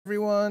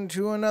Everyone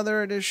to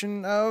another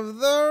edition of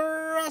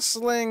the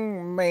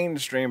Wrestling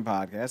Mainstream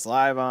Podcast,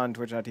 live on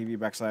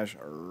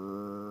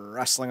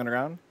twitch.tv/Wrestling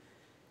Underground,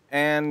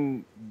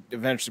 and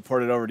eventually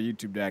ported over to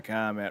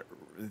youtube.com at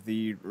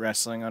the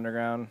Wrestling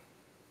Underground.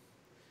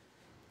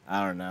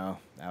 I don't know.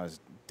 That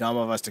was dumb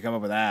of us to come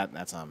up with that.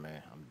 That's on me.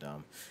 I'm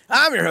dumb.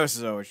 I'm your host,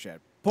 as always,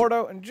 Chad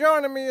Porto, and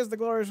joining me is the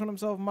glorious one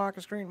himself,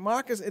 Marcus Green.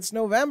 Marcus, it's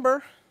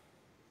November.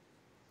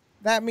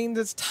 That means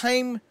it's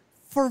time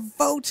for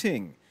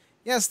voting.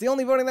 Yes, the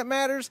only voting that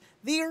matters,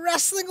 the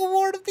Wrestling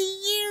Award of the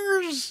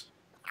Years.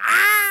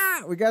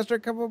 We gotta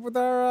start coming up with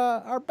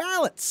our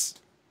ballots.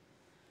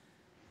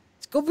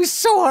 It's gonna be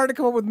so hard to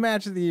come up with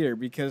Match of the Year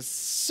because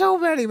so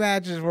many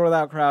matches were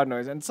without crowd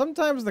noise, and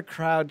sometimes the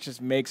crowd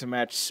just makes a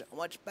match so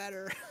much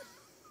better.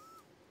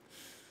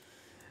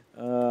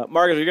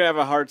 Marcus, you're gonna have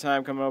a hard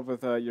time coming up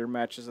with your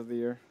matches of the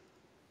year.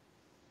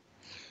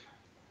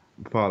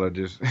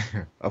 Apologies.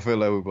 I feel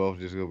like we both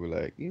just gonna be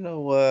like, you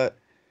know what?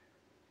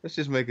 Let's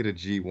just make it a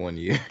G1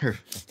 year.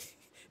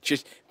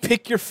 Just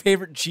pick your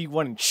favorite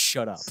G1 and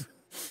shut up.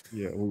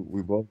 Yeah,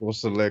 we both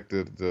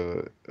selected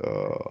the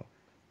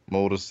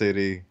Motor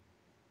City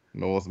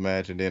North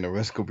match, and then the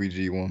rest could be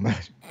G1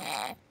 match.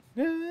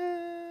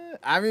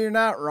 I mean, you're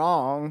not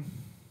wrong.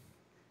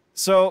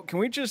 So, can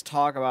we just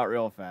talk about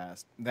real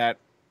fast that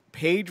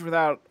Paige,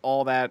 without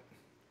all that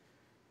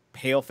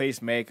pale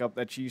face makeup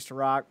that she used to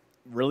rock,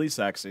 really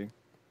sexy,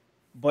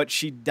 but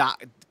she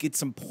gets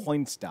some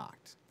points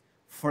docked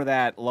for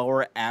that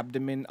lower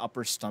abdomen,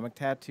 upper stomach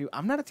tattoo.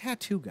 I'm not a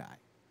tattoo guy.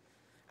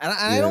 And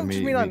I don't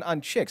just mean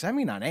on chicks. I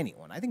mean on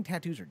anyone. I think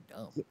tattoos are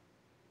dumb.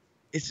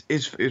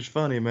 It's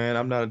funny, man.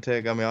 I'm not a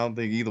tech. I mean, I don't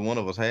think either one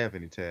of us have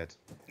any tats.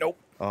 Nope.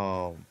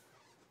 I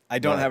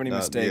don't have any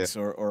mistakes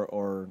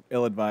or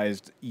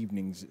ill-advised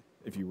evenings,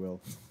 if you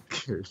will.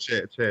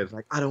 Chad's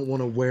like, I don't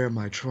want to wear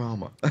my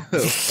trauma.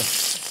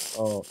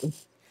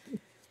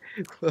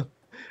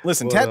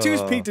 Listen,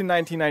 tattoos peaked in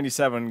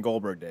 1997 when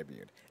Goldberg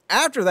debuted.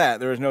 After that,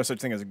 there was no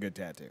such thing as a good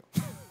tattoo.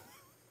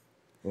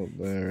 Oh,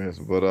 there is.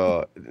 But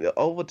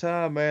over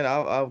time, man,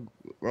 I've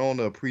grown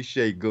to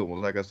appreciate good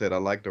ones. Like I said, I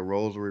like the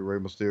rosary Rey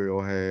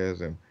Mysterio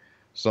has, and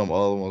some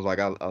other ones. Like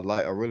I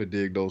really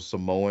dig those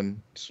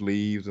Samoan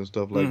sleeves and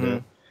stuff like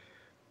that.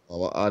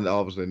 I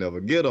obviously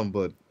never get them,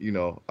 but you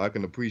know I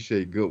can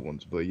appreciate good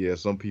ones. But yeah,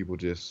 some people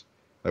just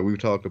like we've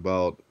talked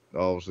about.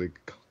 Obviously,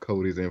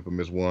 Cody's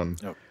infamous one.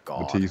 Oh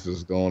God.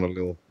 Batista's gone a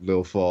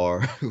little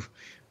far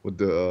with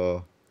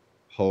the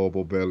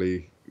horrible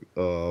belly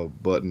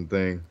button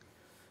thing.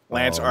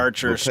 Lance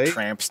Archer's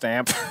tramp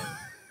stamp.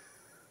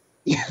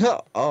 Yeah.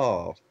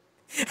 Oh,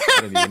 I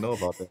didn't even know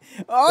about that.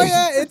 Oh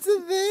yeah, it's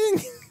a thing,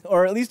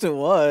 or at least it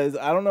was.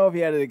 I don't know if he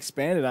had it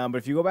expanded on, but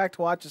if you go back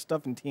to watch his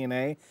stuff in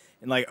TNA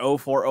in like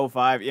 04,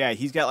 05, yeah,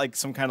 he's got like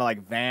some kind of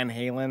like Van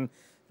Halen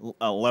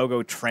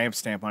logo tramp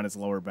stamp on his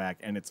lower back,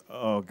 and it's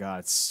oh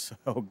God,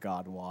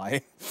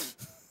 why?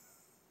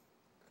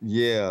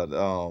 Yeah.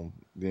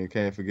 Then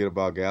can't forget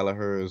about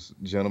Gallagher's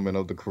Gentleman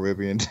of the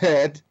Caribbean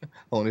tat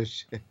on his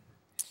shit.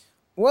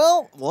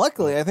 Well,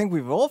 luckily, I think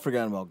we've all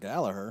forgotten about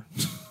Gallagher.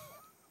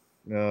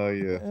 Oh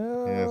yeah.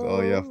 Yes.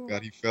 Oh yeah. I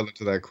forgot he fell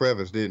into that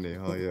crevice, didn't he?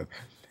 Oh yeah.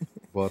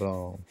 But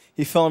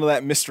he fell into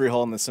that mystery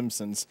hole in The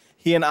Simpsons.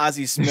 He and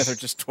Ozzie Smith are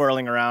just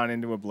twirling around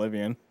into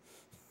oblivion.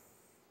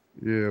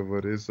 Yeah,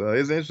 but it's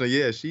interesting.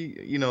 Yeah, she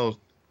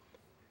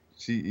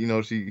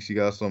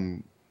got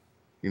some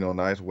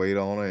nice weight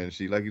on her, and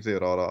she, like you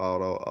said,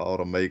 all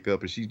the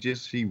makeup, and she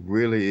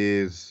really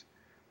is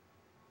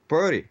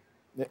pretty.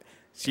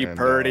 She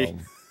pretty.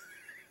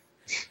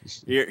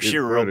 She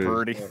real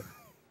pretty.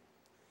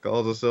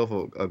 Calls herself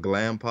a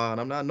glam pod.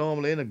 I'm not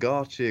normally into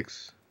goth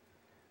chicks.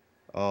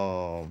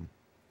 Although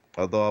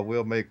I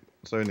will make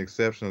certain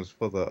exceptions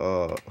for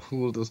the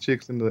who was those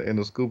chicks in the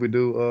Scooby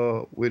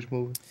Doo witch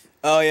movie?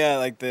 Oh yeah,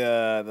 like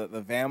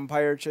the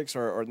vampire chicks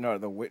or no,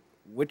 the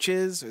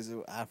witches.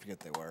 I forget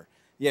they were.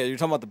 Yeah, you're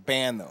talking about the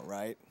band though,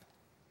 right?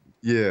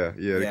 Yeah,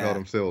 they call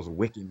themselves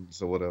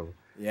Wiccans or whatever.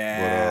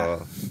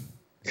 Yeah.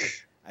 But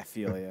I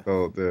feel you.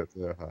 Oh, they're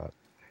hot.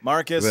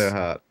 Marcus. They're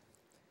hot.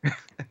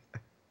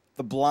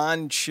 The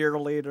blonde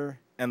cheerleader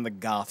and the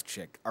goth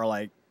chick are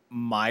like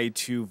my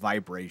two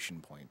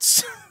vibration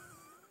points.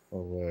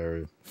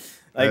 Hilarious.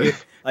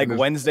 Like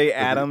Wednesday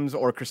Addams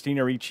or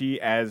Christina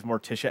Ricci as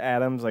Morticia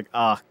Addams. Like,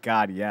 oh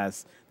God,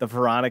 yes. The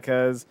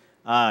Veronicas.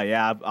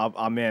 Yeah,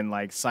 I'm in.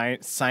 Like, sign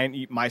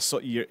my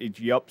soul.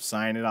 Yup,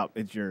 sign it up.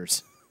 It's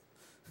yours.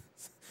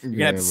 You're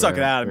gonna have to suck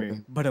it out of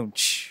me. But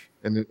don't.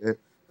 And it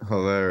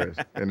hilarious.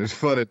 And it's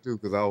funny too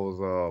because I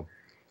was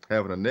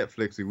having a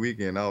Netflixy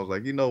weekend. I was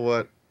like, you know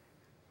what?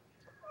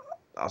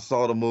 I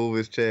saw the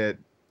movies. Chad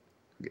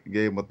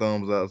gave my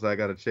thumbs up, so I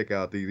got to check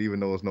out these, even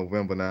though it's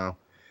November now.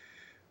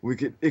 We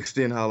could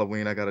extend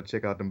Halloween. I got to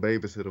check out them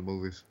babysitter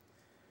movies.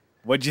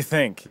 What'd you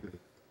think?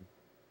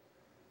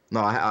 No,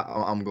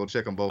 I'm gonna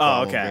check them both.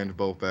 Oh, okay. Binge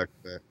both back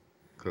to back,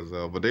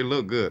 but they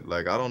look good.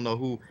 Like I don't know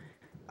who.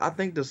 I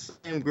think the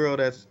same girl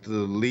that's the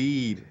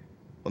lead.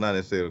 Well, not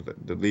necessarily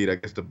the lead. I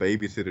guess the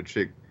babysitter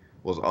chick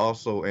was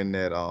also in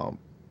that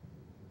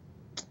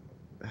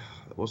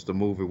what's the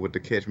movie with the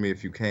Catch Me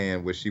If You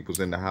Can, where she was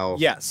in the house.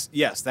 Yes,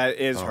 that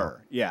is Uh,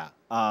 her. Yeah.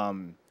 yeah,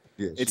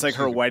 It's like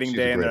her wedding she's a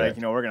day, and they're great like,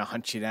 actor. we're gonna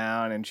hunt you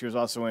down. And she was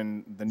also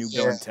in the new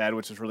Bill Yeah, and Ted,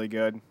 which was really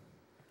good.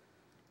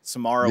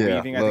 Samara yeah,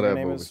 Weaving, I love think her that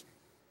name movie. is.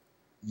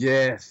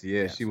 Yes,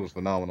 yeah, she Yes. was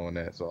phenomenal in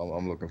that. So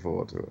I'm looking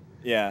forward to it.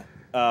 Yeah.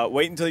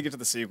 Wait until you get to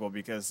the sequel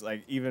because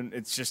like even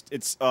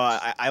it's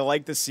I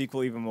like the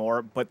sequel even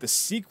more, but the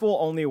sequel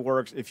only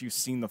works if you've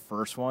seen the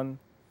first one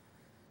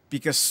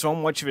because so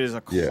much of it is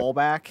a Yeah.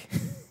 callback.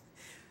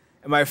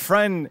 And my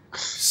friend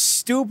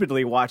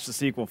stupidly watched the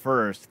sequel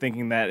first,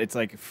 thinking that it's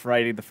like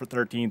Friday the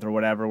 13th or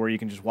whatever, where you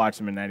can just watch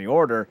them in any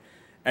order.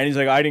 And he's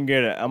like, I didn't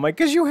get it. I'm like,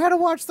 because you had to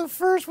watch the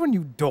first one,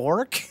 you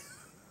dork.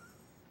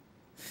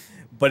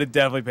 But it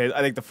definitely pays.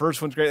 I think the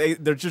first one's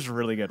great. They're just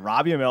really good.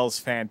 Robbie Amell's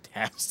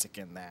fantastic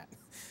in that.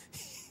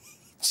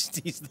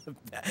 He's the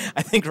best.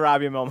 I think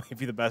Robbie Amell might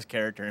be the best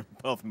character in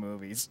both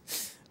movies.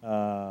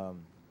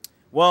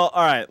 Well,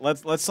 all right.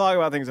 Let's talk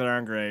about things that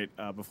aren't great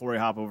before we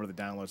hop over to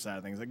the download side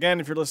of things.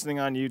 Again, if you're listening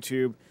on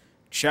YouTube,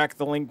 check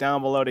the link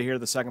down below to hear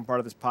the second part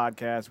of this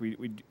podcast.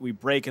 We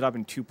break it up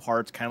in two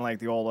parts, kind of like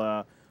the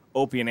old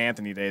Opie and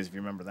Anthony days, if you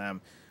remember them,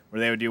 where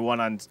they would do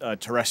one on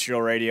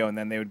terrestrial radio and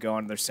then they would go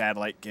on their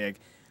satellite gig.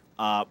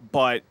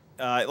 But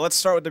let's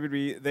start with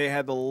WWE. They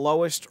had the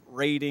lowest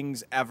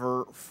ratings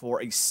ever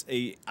for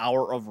a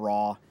hour of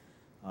Raw.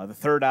 The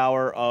third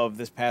hour of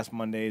this past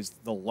Monday is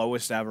the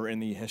lowest ever in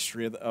the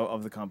history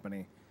of the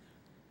company.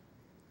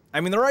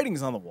 I mean, the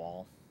writing's on the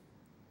wall.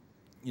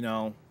 You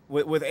know,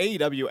 with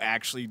AEW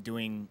actually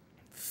doing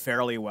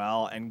fairly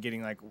well and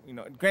getting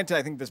granted,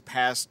 I think this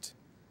past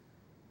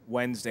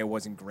Wednesday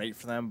wasn't great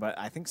for them, but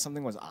I think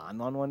something was on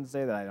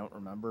Wednesday that I don't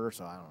remember,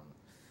 so I don't know.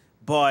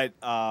 But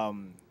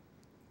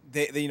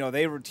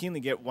they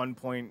routinely get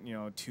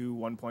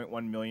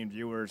 1.1 million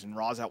viewers, and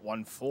Raw's at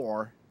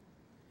 1.4.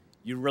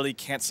 You really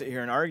can't sit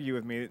here and argue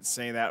with me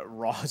saying that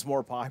Raw is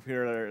more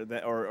popular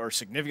or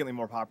significantly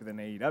more popular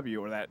than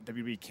AEW, or that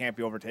WWE can't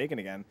be overtaken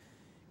again,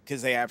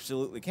 because they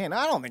absolutely can.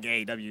 I don't think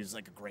AEW is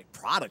like a great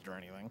product or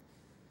anything,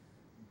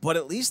 but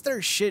at least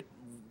their shit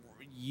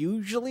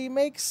usually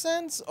makes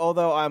sense.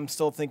 Although I'm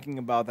still thinking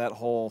about that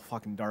whole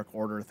fucking Dark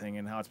Order thing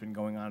and how it's been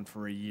going on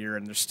for a year,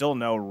 and there's still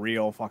no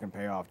real fucking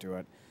payoff to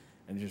it.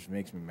 And it just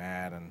makes me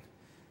mad, and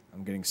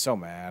I'm getting so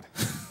mad.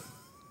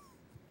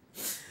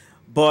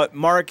 But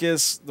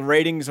Marcus, the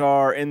ratings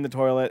are in the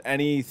toilet.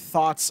 Any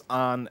thoughts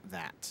on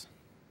that?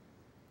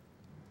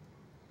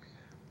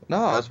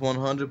 No, it's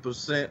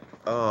 100%.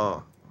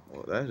 Well,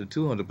 that's a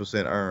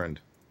 200% earned.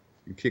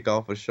 You kick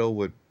off a show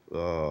with,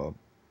 your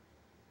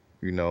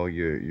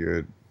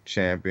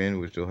champion,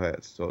 which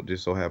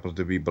just so happens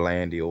to be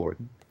Blandy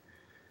Orton,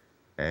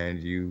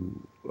 and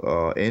you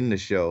end the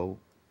show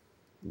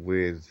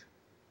with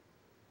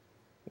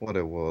what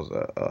it was,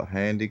 a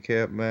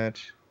handicap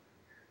match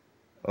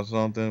or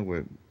something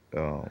with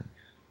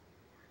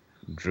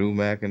Drew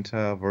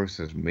McIntyre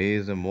versus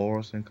Miz and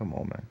Morrison. Come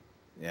on, man.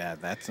 Yeah,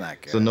 that's not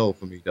It's a good. no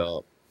for me,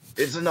 dog.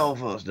 It's a no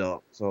for us,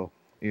 dog. So,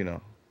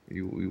 you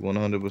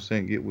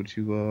 100% get what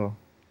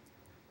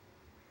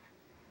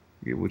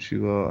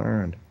you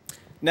earned.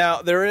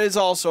 Now, there is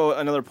also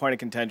another point of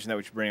contention that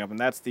we should bring up, and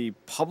that's the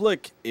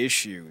public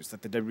issues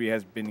that the WWE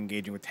has been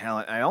engaging with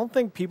talent. I don't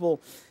think people,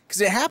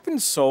 because it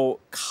happens so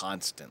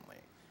constantly,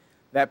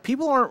 that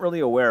people aren't really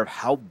aware of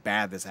how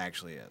bad this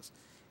actually is.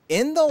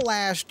 In the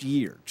last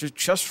year,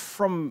 just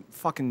from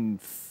fucking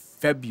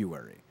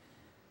February,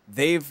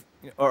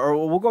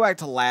 or we'll go back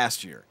to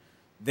last year,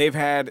 they've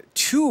had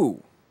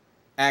 2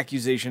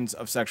 accusations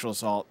of sexual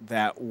assault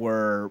that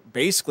were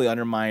basically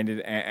undermined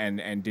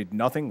and did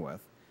nothing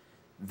with.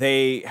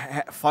 They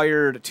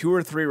fired 2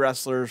 or 3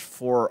 wrestlers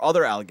for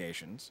other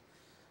allegations.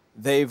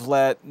 They've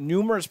let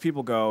numerous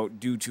people go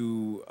due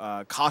to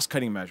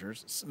cost-cutting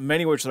measures,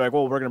 many of which they're like,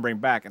 well, we're going to bring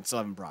back, and still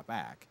haven't brought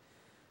back.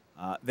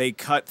 They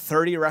cut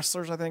 30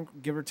 wrestlers, I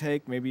think, give or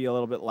take, maybe a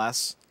little bit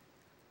less.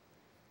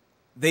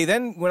 They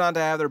then went on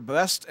to have their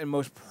best and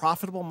most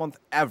profitable month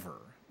ever,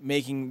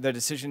 making the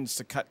decisions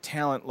to cut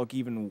talent look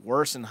even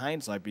worse in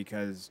hindsight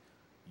because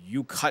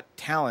you cut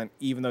talent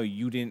even though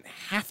you didn't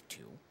have to.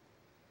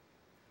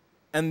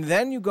 And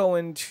then you go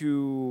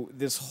into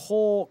this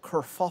whole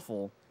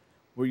kerfuffle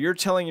where you're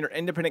telling your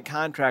independent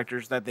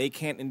contractors that they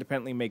can't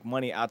independently make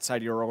money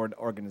outside your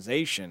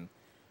organization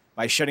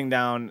by shutting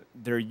down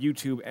their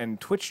YouTube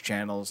and Twitch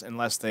channels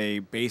unless they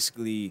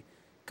basically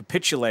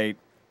capitulate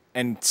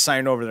and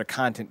sign over their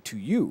content to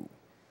you.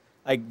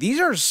 Like, these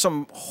are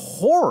some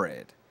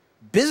horrid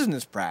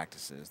business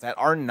practices that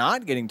are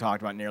not getting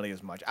talked about nearly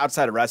as much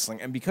outside of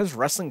wrestling. And because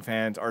wrestling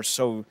fans are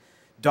so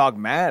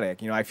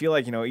dogmatic, I feel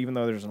like, even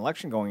though there's an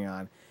election going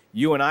on,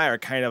 you and I are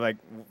kind of like,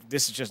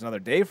 this is just another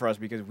day for us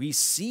because we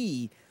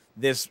see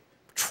this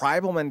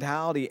tribal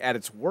mentality at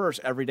its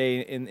worst every day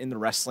in the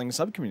wrestling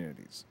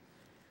subcommunities.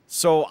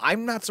 So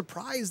I'm not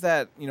surprised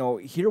that,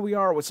 here we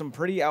are with some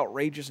pretty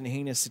outrageous and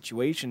heinous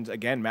situations.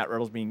 Again, Matt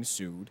Riddle's being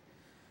sued.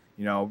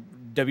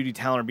 WWE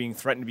talent are being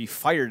threatened to be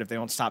fired if they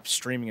don't stop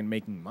streaming and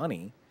making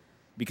money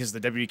because the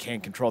WWE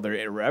can't control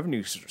their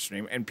revenue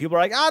stream. And people are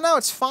like, oh, no,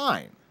 it's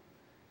fine.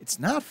 It's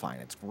not fine.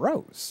 It's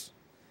gross.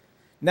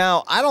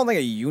 Now, I don't think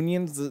a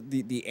union's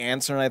the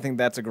answer, and I think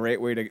that's a great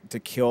way to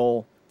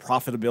kill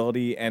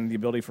profitability and the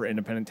ability for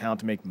independent talent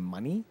to make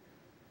money.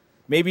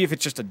 Maybe if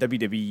it's just a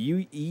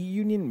WWE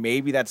union,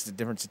 maybe that's a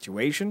different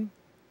situation.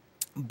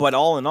 But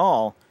all in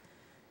all,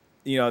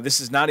 this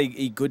is not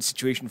a good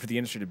situation for the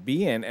industry to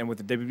be in, and with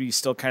the WWE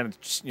still kind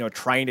of,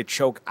 trying to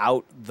choke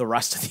out the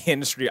rest of the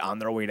industry on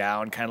their way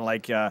down, kind of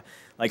like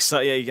it's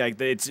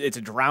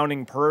a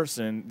drowning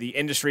person. The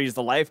industry is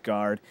the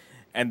lifeguard,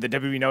 and the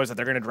WWE knows that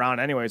they're going to drown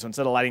anyway. So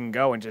instead of letting them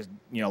go and just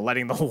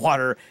letting the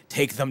water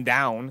take them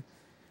down,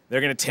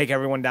 they're going to take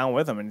everyone down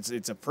with them, and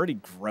it's a pretty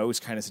gross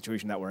kind of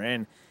situation that we're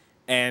in.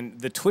 And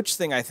the Twitch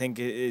thing, I think,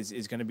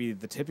 is going to be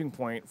the tipping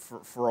point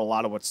for a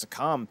lot of what's to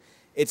come.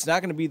 It's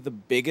not going to be the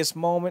biggest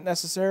moment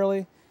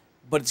necessarily,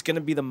 but it's going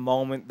to be the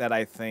moment that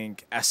I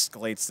think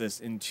escalates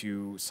this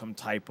into some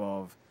type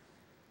of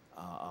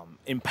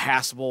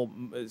impassable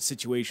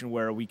situation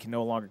where we can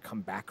no longer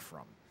come back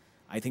from.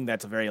 I think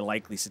that's a very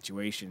likely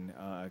situation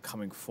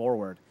coming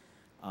forward.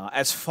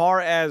 As far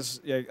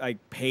as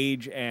like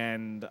Paige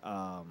and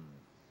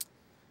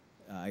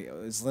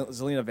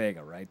Zelina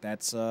Vega, right?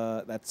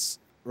 That's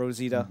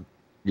Rosita.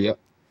 Yep.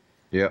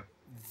 Yep.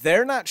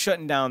 They're not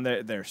shutting down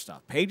their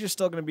stuff. Paige is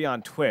still going to be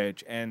on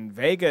Twitch, and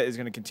Vega is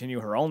going to continue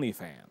her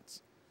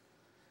OnlyFans.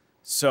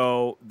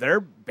 So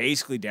they're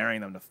basically daring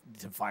them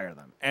to fire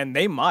them, and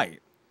they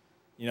might.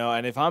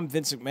 And if I'm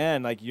Vince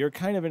McMahon, like, you're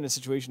kind of in a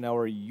situation now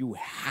where you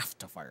have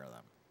to fire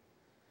them.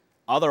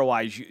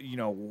 Otherwise,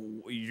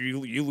 you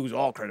lose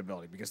all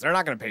credibility because they're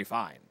not going to pay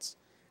fines,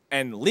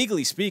 and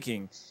legally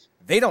speaking,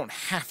 they don't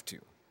have to.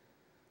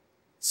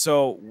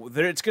 So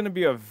it's going to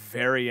be a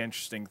very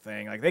interesting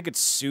thing. Like, they could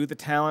sue the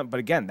talent,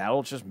 but again,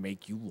 that'll just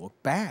make you look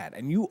bad,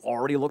 and you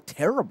already look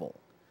terrible.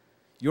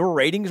 Your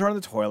ratings are on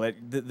the toilet.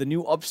 The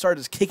new upstart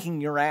is kicking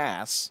your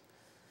ass.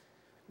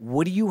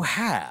 What do you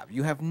have?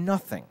 You have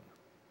nothing.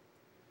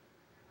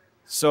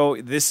 So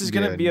this is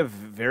going to be a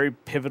very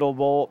pivotal,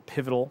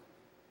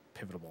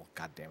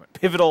 God damn it,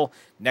 pivotal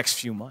next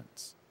few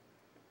months.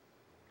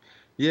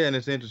 Yeah, and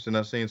it's interesting.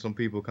 I've seen some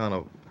people kind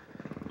of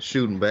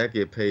shooting back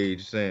at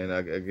Paige, saying,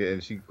 again,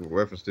 she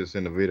referenced this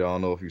in the video. I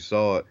don't know if you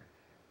saw it,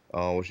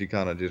 where she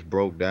kind of just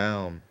broke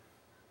down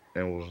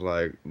and was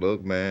like,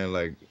 "Look, man,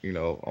 like,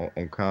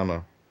 I'm kind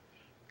of."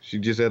 She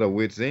just at her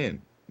wits'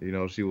 end.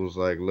 She was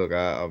like, "Look,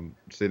 I'm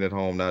sitting at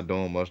home, not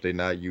doing much. They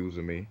not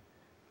using me.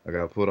 I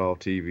got put off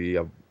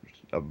TV.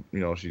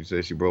 She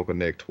said she broke her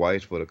neck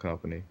twice for the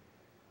company,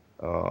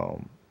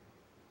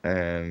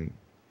 and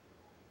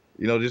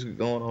just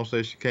going on,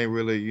 say she can't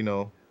really,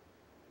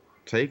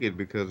 take it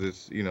because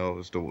it's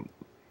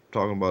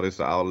talking about it's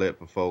the outlet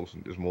for folks,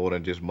 and there's more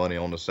than just money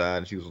on the side."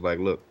 And she was like,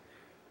 "Look,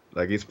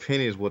 like, it's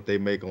pennies what they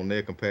make on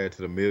there compared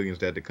to the millions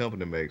that the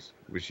company makes,"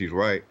 which she's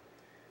right.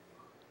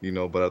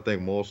 But I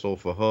think more so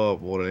for her,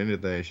 more than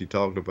anything, she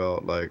talked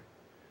about, like,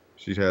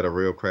 she's had a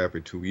real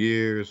crappy 2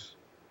 years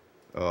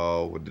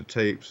with the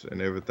tapes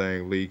and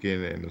everything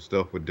leaking and the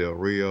stuff with Del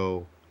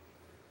Rio,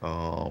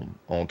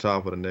 on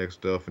top of the next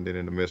stuff. And then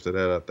in the midst of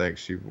that, I think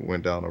she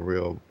went down a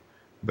real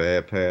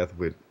bad path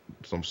with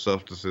some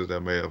substances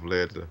that may have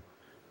led to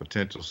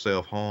potential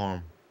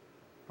self-harm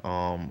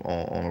on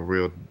a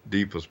real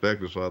deep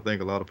perspective. So I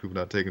think a lot of people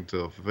not taking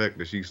to effect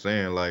that she's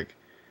saying, like,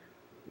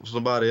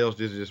 somebody else,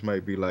 this just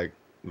might be like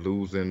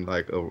losing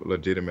like a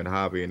legitimate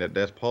hobby, and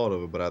that's part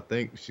of it. But I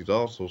think she's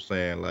also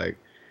saying, like,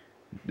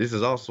 this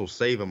is also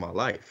saving my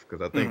life,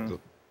 because I think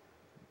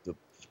the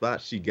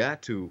spot she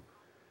got to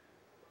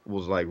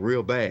was like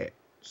real bad.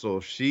 So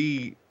if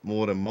she,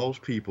 more than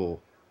most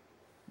people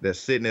that's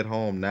sitting at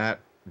home not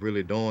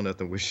really doing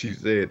nothing, which she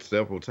said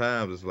several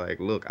times, is like,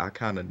 look, I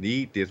kind of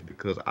need this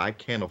because I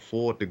can't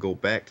afford to go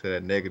back to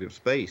that negative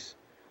space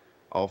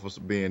off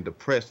of being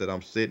depressed, that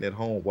I'm sitting at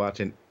home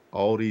watching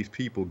all these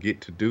people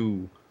get to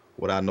do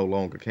what I no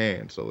longer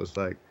can. So it's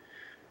like,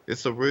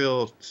 it's a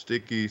real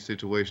sticky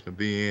situation to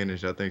be in.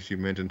 And I think she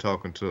mentioned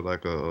talking to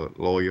like a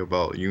lawyer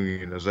about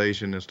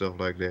unionization and stuff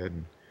like that.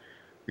 And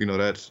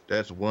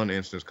that's one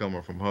instance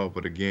coming from her.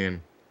 But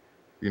again,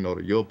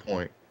 to your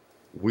point,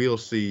 we'll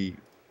see,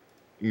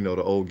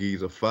 the old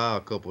geezer fire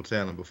a couple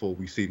talent before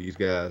we see these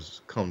guys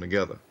come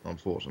together,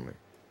 unfortunately.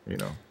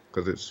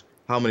 Because it's,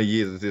 how many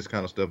years has this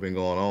kind of stuff been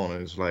going on?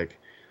 And it's like,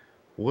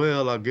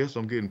 well, I guess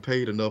I'm getting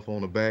paid enough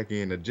on the back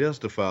end to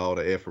justify all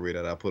the effort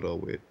that I put up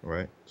with,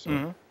 right?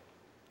 So,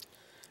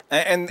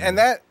 and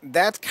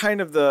that's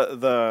kind of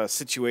the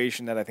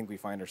situation that I think we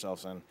find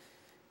ourselves in,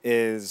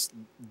 is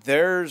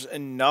there's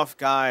enough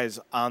guys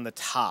on the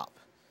top,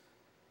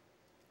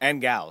 and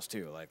gals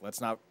too. Like,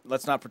 let's not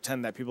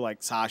pretend that people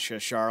like Sasha,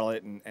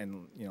 Charlotte,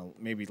 and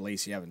maybe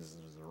Lacey Evans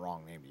is the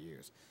wrong name to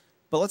use.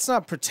 But let's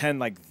not pretend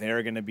like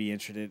they're going to be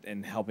interested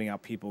in helping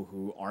out people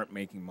who aren't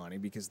making money,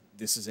 because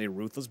this is a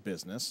ruthless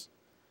business.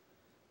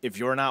 If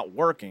you're not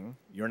working,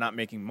 you're not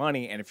making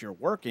money. And if you're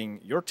working,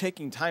 you're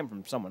taking time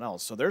from someone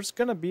else. So there's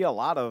going to be a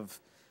lot of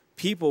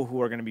people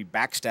who are going to be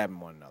backstabbing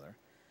one another.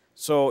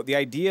 So the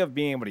idea of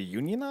being able to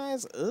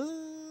unionize,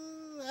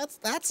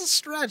 that's a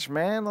stretch,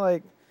 man.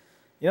 Like,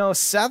 You know,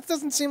 Seth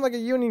doesn't seem like a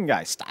union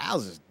guy.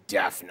 Styles is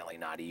definitely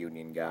not a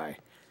union guy.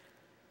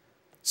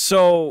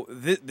 So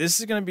this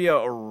is going to be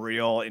a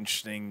real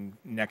interesting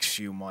next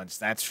few months,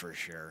 that's for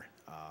sure.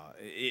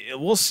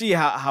 We'll see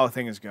how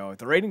things go. If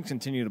the ratings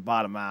continue to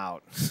bottom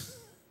out,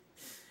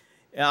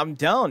 I'm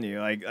telling you,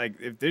 like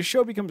if this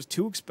show becomes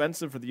too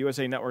expensive for the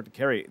USA Network to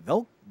carry,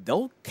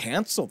 they'll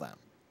cancel them.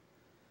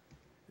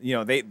 You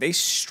know, they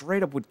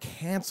straight up would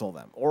cancel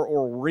them or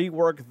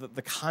rework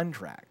the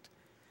contract,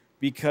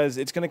 because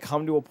it's going to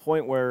come to a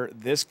point where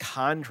this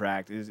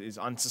contract is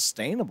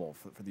unsustainable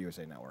for the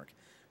USA Network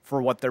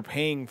for what they're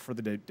paying for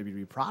the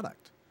WWE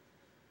product.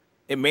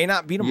 It may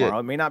not be tomorrow,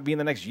 it may not be in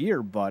the next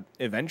year, but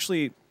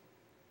eventually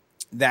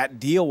that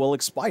deal will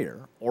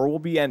expire or will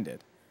be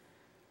ended.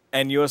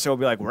 And USA will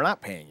be like, we're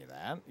not paying you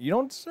that. You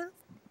don't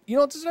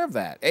deserve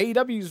that.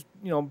 AEW's,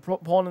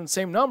 pulling in the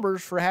same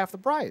numbers for half the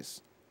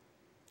price.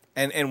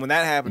 And when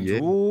that happens,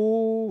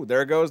 ooh,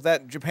 there goes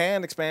that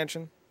Japan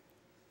expansion.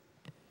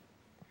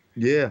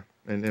 Yeah,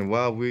 and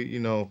while we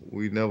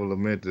never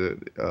lament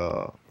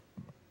to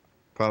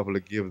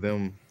properly give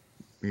them,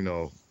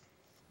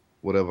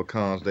 whatever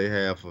cons they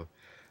have for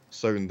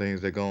certain things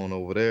that go on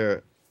over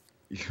there,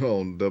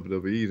 on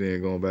WWE's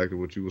end, going back to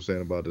what you were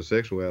saying about the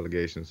sexual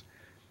allegations.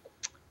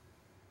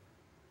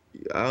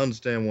 I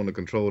understand wanting to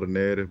control the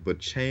narrative,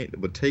 but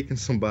taking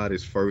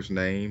somebody's first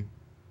name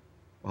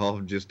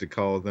off just to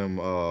call them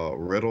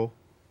Riddle,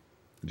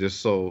 just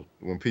so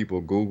when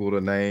people Google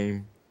the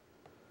name,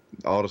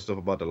 all the stuff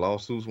about the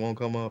lawsuits won't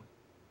come up.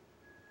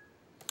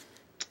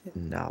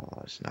 No,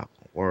 it's not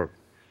gonna work.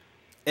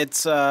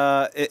 It's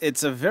a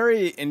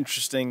very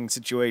interesting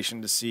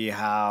situation to see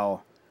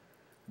how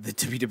the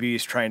WWE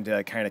is trying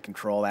to kind of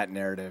control that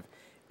narrative.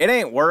 It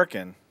ain't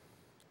working,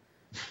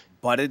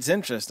 but it's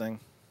interesting.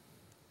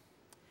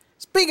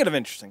 Speaking of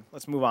interesting,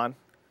 let's move on.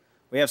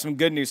 We have some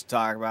good news to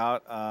talk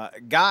about. A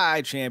guy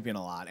I champion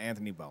a lot,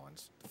 Anthony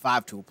Bowens, the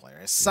 5-tool player,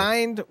 is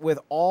signed with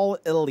All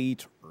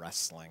Elite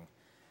Wrestling.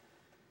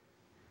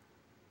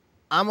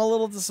 I'm a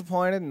little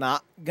disappointed,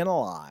 not gonna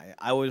lie.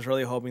 I was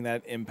really hoping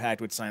that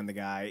Impact would sign the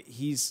guy.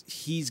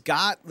 He's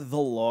got the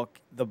look,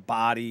 the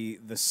body,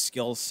 the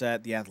skill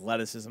set, the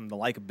athleticism, the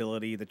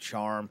likability, the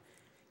charm.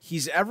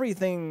 He's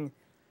everything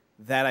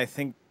that I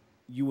think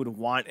you would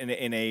want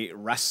in a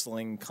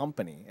wrestling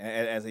company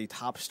as a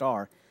top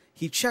star.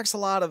 He checks a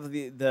lot of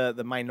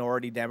the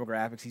minority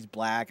demographics. He's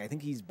black. I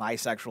think he's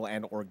bisexual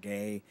and or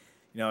gay.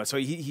 So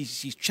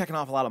he's checking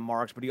off a lot of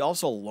marks, but he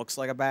also looks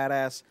like a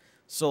badass.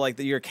 So, like,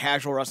 your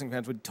casual wrestling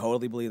fans would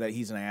totally believe that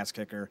he's an ass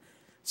kicker.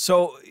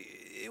 So,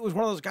 it was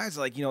one of those guys,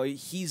 like,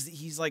 he's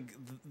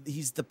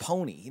the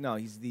pony.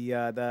 He's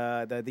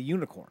the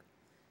unicorn.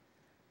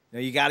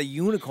 You got a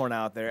unicorn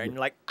out there, and you're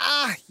like,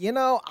 I'm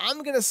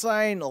going to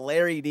sign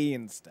Larry D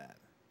instead.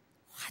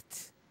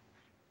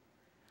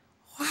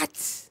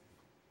 What?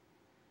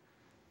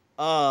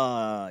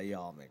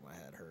 Y'all make my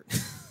head hurt.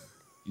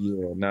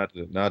 Yeah, not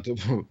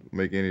to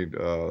make any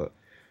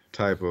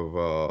type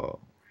of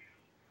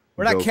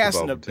we're not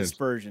casting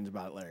aspersions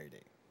about Larry D.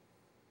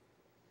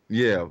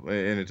 Yeah,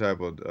 any type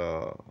of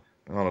I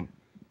don't know,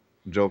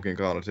 joking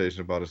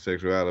connotation about his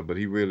sexuality, but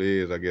he really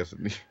is, I guess,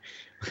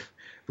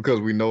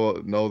 because we know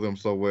them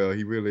so well.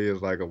 He really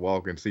is like a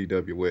walking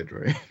CW wet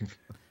dream.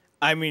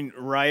 I mean,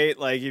 right?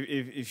 Like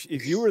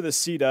if you were the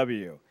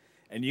CW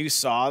and you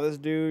saw this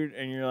dude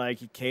and you're like,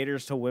 he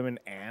caters to women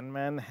and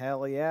men,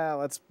 hell yeah,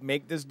 let's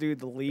make this dude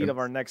the lead of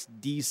our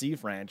next DC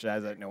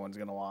franchise that no one's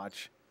gonna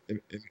watch. In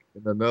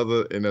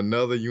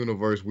another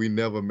universe, we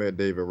never met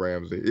David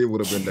Ramsey. It would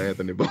have been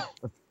Anthony Bones.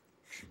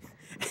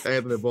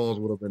 Anthony Bones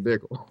would have been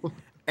Dickel.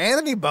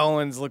 Anthony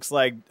Bowens looks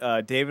like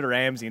David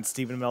Ramsey and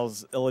Stephen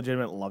Amell's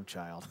illegitimate love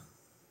child.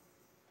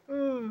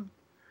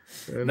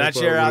 Not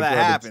sure how that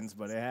happens,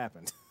 but it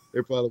happened.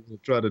 They probably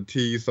would try to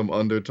tease some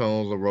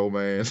undertones of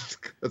romance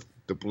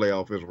to play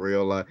off his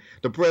real life.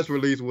 The press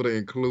release would have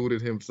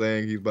included him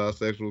saying he's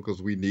bisexual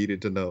because we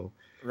needed to know.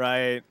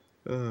 Right.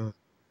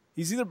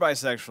 He's either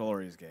bisexual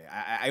or he's gay.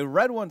 I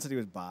read once that he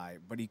was bi,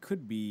 but he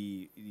could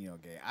be,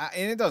 gay.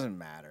 And it doesn't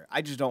matter.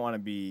 I just don't want to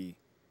be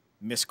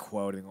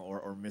misquoting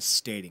or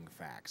misstating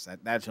facts.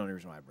 That's the only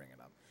reason why I bring it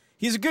up.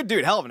 He's a good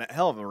dude, hell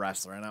of a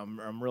wrestler, and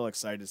I'm real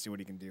excited to see what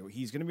he can do.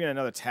 He's going to be in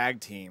another tag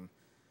team,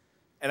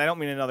 and I don't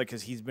mean another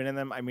because he's been in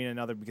them. I mean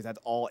another because that's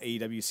all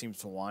AEW seems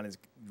to want is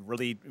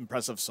really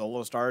impressive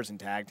solo stars in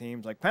tag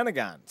teams, like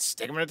Pentagon.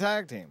 Stick him in a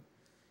tag team.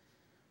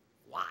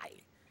 Why?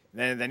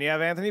 Then you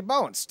have Anthony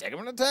Bowens. Stick him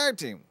in a tag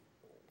team.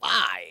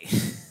 Why?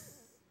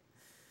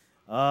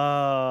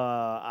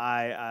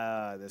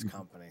 This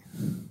company.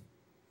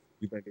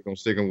 You think they're gonna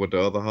stick him with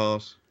the other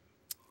house?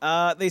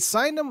 They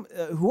signed him,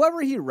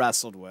 whoever he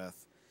wrestled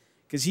with,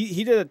 because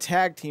he did a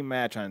tag team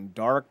match on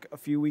Dark a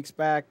few weeks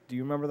back. Do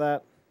you remember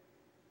that?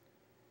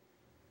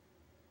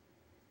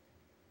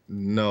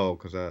 No,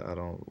 because I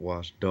don't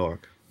watch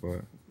Dark.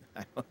 But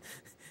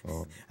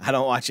I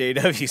don't watch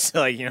AEW,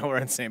 so we're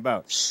in the same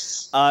boat.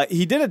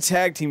 He did a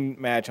tag team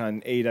match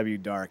on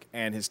AEW Dark,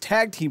 and his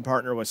tag team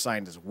partner was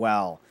signed as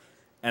well.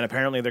 And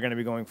apparently they're going to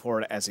be going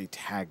forward as a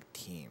tag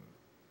team.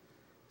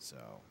 So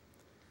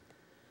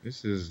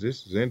This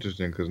is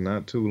interesting because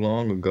not too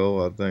long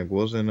ago, I think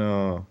wasn't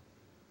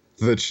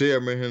the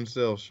chairman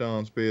himself,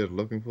 Sean Spears,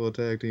 looking for a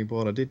tag team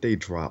partner. Did they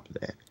drop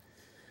that?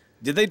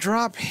 Did they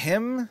drop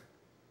him?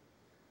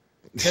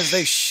 Because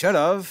they should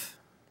have.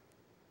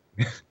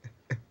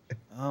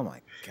 Oh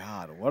my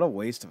God, what a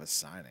waste of a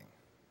signing.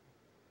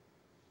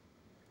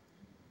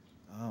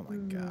 Oh my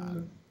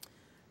God.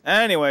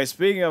 Anyway,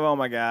 speaking of oh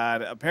my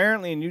God,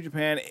 apparently New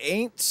Japan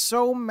ain't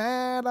so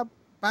mad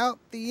about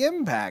the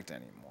Impact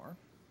anymore.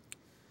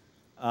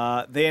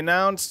 They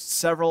announced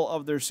several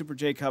of their Super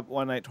J Cup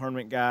One Night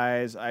Tournament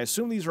guys. I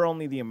assume these are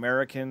only the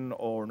American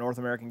or North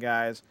American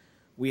guys.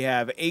 We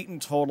have 8 in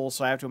total,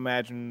 so I have to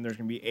imagine there's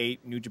going to be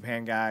 8 New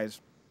Japan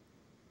guys.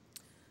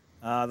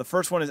 The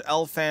first one is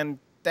El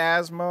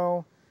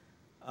Phantasmo.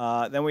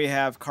 Then we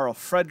have Carl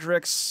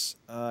Fredericks.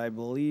 I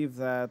believe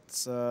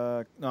that's...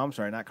 no, I'm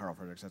sorry, not Carl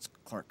Fredericks. That's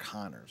Clark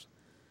Connors.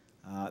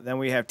 Then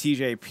we have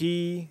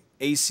TJP,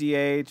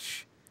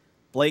 ACH,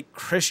 Blake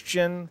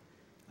Christian,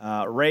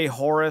 Ray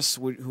Horace,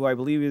 who I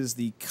believe is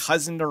the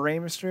cousin to Rey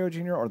Mysterio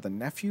Jr. or the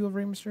nephew of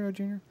Rey Mysterio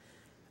Jr.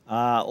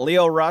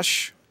 Leo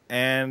Rush,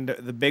 and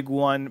the big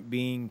one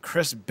being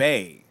Chris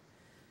Bay.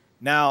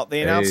 Now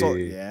they announced,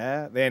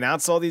 they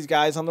announced all these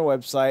guys on the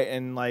website,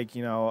 and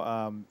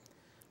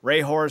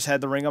Ray Horace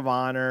had the Ring of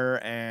Honor,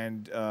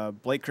 and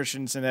Blake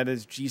Christensen had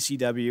his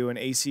GCW, and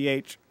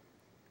ACH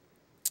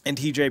and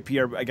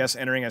TJP are, I guess,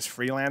 entering as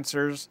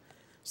freelancers,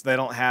 so they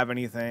don't have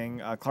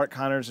anything. Clark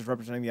Connors is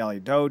representing the LA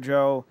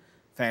Dojo.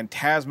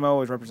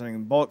 Phantasmo is representing the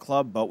Bullet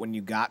Club, but when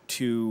you got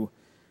to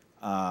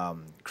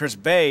Chris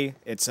Bay,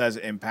 it says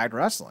Impact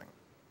Wrestling.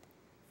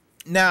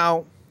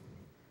 Now,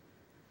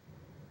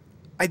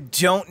 I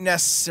don't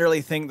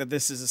necessarily think that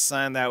this is a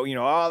sign that,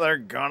 they're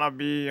gonna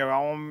be,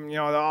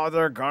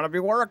 they're gonna be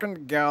working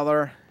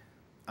together.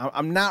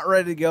 I'm not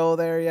ready to go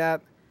there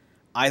yet.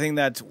 I think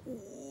that's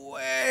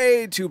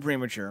way too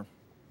premature.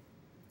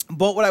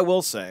 But what I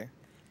will say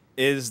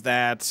is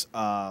that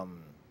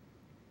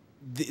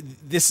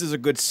this is a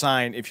good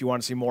sign if you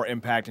want to see more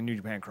Impact and New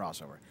Japan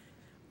crossover.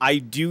 I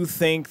do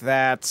think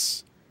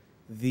that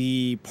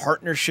the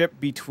partnership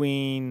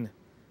between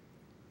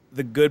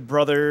the Good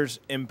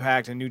Brothers,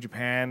 Impact, and New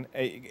Japan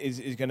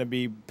is going to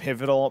be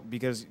pivotal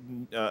because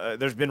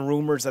there's been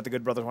rumors that the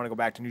Good Brothers want to go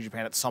back to New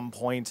Japan at some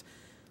point.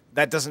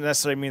 That doesn't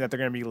necessarily mean that they're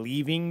going to be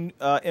leaving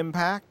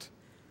Impact,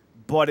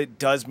 but it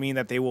does mean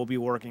that they will be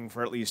working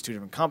for at least 2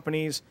 different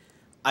companies.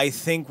 I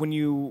think when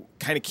you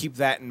kind of keep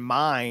that in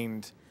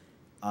mind,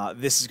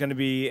 this is going to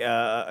be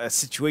a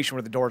situation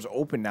where the doors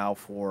open now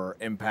for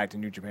Impact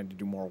and New Japan to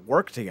do more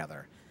work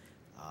together.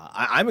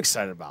 I'm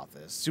excited about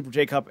this. Super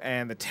J Cup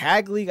and the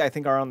Tag League, I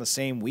think, are on the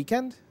same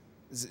weekend.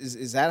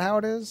 Is that how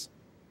it is?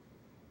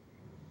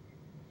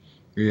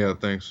 Yeah, I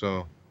think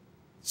so.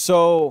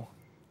 So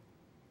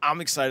I'm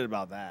excited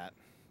about that.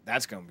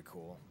 That's going to be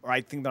cool. Or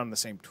I think they're on the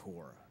same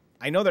tour.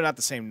 I know they're not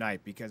the same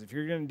night because if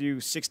you're going to do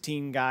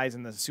 16 guys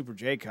in the Super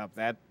J Cup,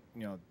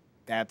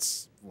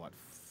 that's what,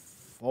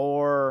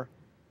 4,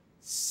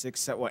 6,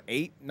 7,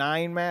 8,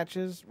 9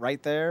 matches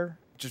right there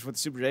just with the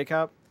Super J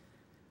Cup.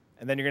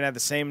 And then you're going to have the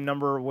same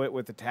number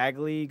with the Tag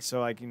League.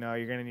 So, you're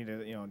going to need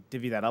to,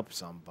 divvy that up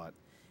some. But,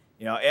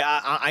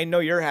 I know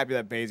you're happy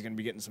that Bay is going to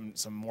be getting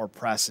some more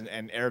press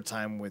and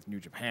airtime with New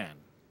Japan.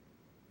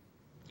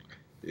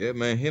 Yeah,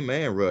 man, him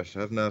and Rush.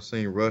 I've not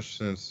seen Rush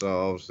since,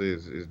 obviously,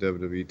 his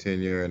WWE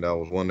tenure, and I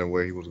was wondering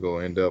where he was going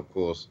to end up. Of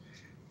course,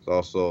 it's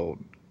also,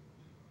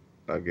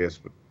 I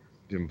guess,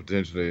 him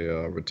potentially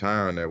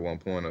retiring at one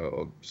point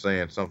or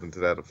saying something to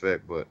that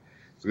effect. But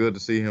it's good to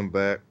see him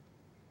back.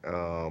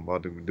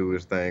 About to do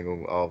his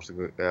thing.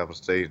 Obviously, have a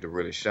stage to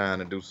really shine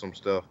and do some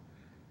stuff.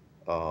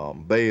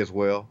 Bay as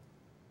well,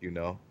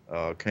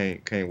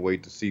 can't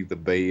wait to see the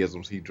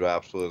Bayisms he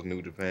drops for his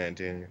New Japan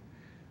tenure.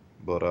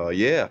 But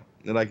yeah,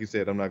 and like you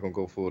said, I'm not gonna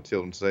go full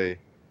tilt and say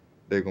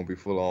they're gonna be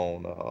full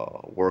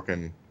on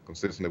working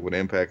consistently with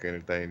Impact or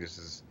anything.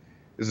 This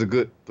is a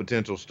good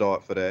potential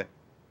start for that.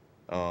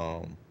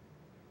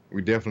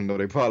 We definitely know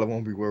they probably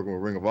won't be working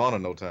with Ring of Honor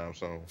no time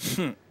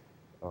soon.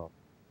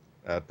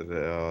 After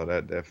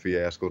that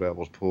fiasco that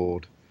was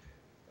pulled.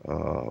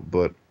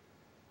 But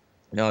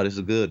no, this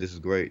is good. This is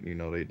great.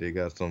 They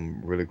got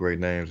some really great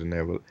names in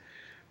there. But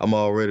I'm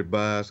already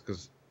biased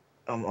because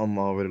I'm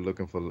already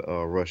looking for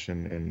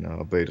Russian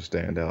and Bay to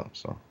stand out.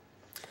 So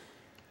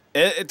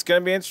it's going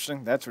to be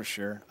interesting, that's for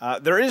sure.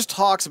 There is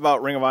talks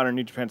about Ring of Honor and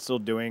New Japan still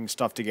doing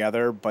stuff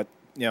together, but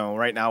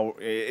right now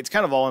it's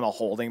kind of all in a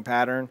holding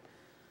pattern.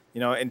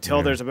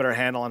 Until there's a better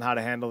handle on how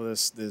to handle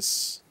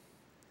this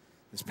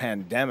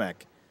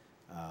pandemic.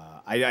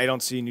 I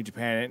don't see New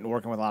Japan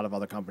working with a lot of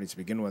other companies to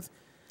begin with.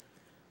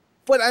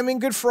 But, I mean,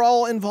 good for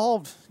all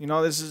involved.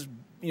 This is,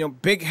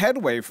 big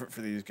headway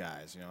for these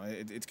guys.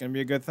 It's going to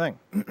be a good thing.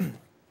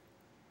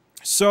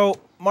 So,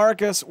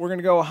 Marcus, we're going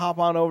to go hop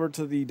on over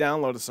to the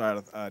download side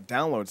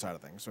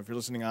of things. So if you're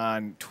listening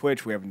on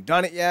Twitch, we haven't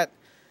done it yet.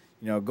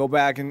 go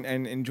back and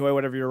enjoy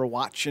whatever you're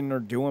watching or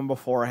doing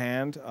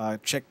beforehand.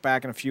 Check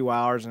back in a few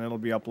hours, and it'll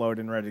be uploaded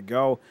and ready to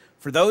go.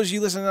 For those of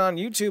you listening on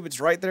YouTube, it's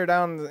right there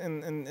down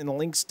in the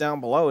links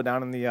down below,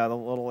 down in the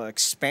little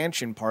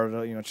expansion part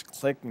of it. Just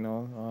click,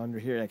 under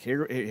here. Like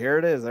here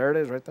it is. There it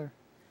is, right there.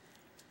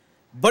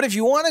 But if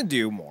you want to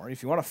do more,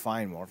 if you want to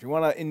find more, if you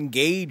want to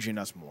engage in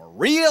us more,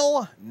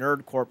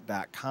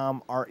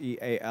 realnerdcorp.com,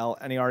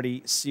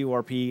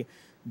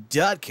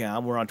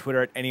 REALNERDCORP.com. We're on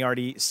Twitter at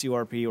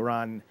NERDCORP. We're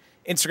on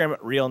Instagram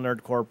at Real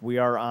Nerd Corp. We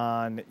are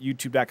on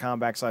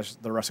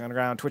YouTube.com/The Wrestling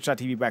Underground,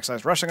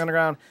 Twitch.tv/Wrestling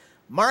Underground.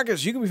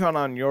 Marcus, you can be found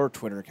on your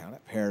Twitter account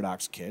at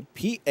ParadoxKid,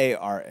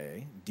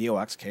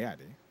 PARADOXKID.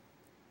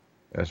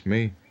 That's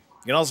me.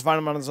 You can also find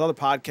him on his other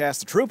podcast,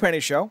 The True Penny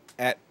Show,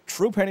 at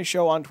True Penny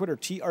Show on Twitter,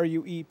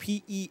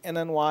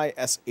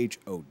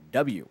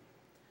 TruePennyShow.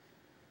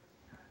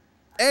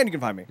 And you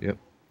can find me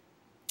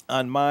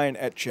on mine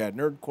at Chad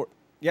Nerdcorp.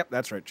 Yep,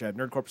 that's right, Chad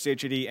Nerdcorp,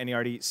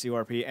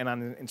 CHADNERDCORP, and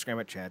on Instagram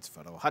at Chad's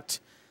Photo Hut.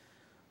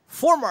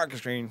 For Marcus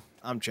Green,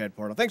 I'm Chad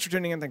Portal. Thanks for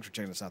tuning in. Thanks for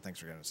checking us out. Thanks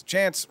for giving us a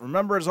chance.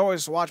 Remember, as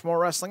always, to watch more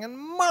wrestling. And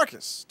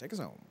Marcus, take us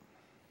home.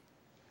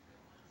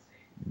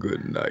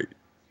 Good night,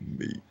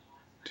 me.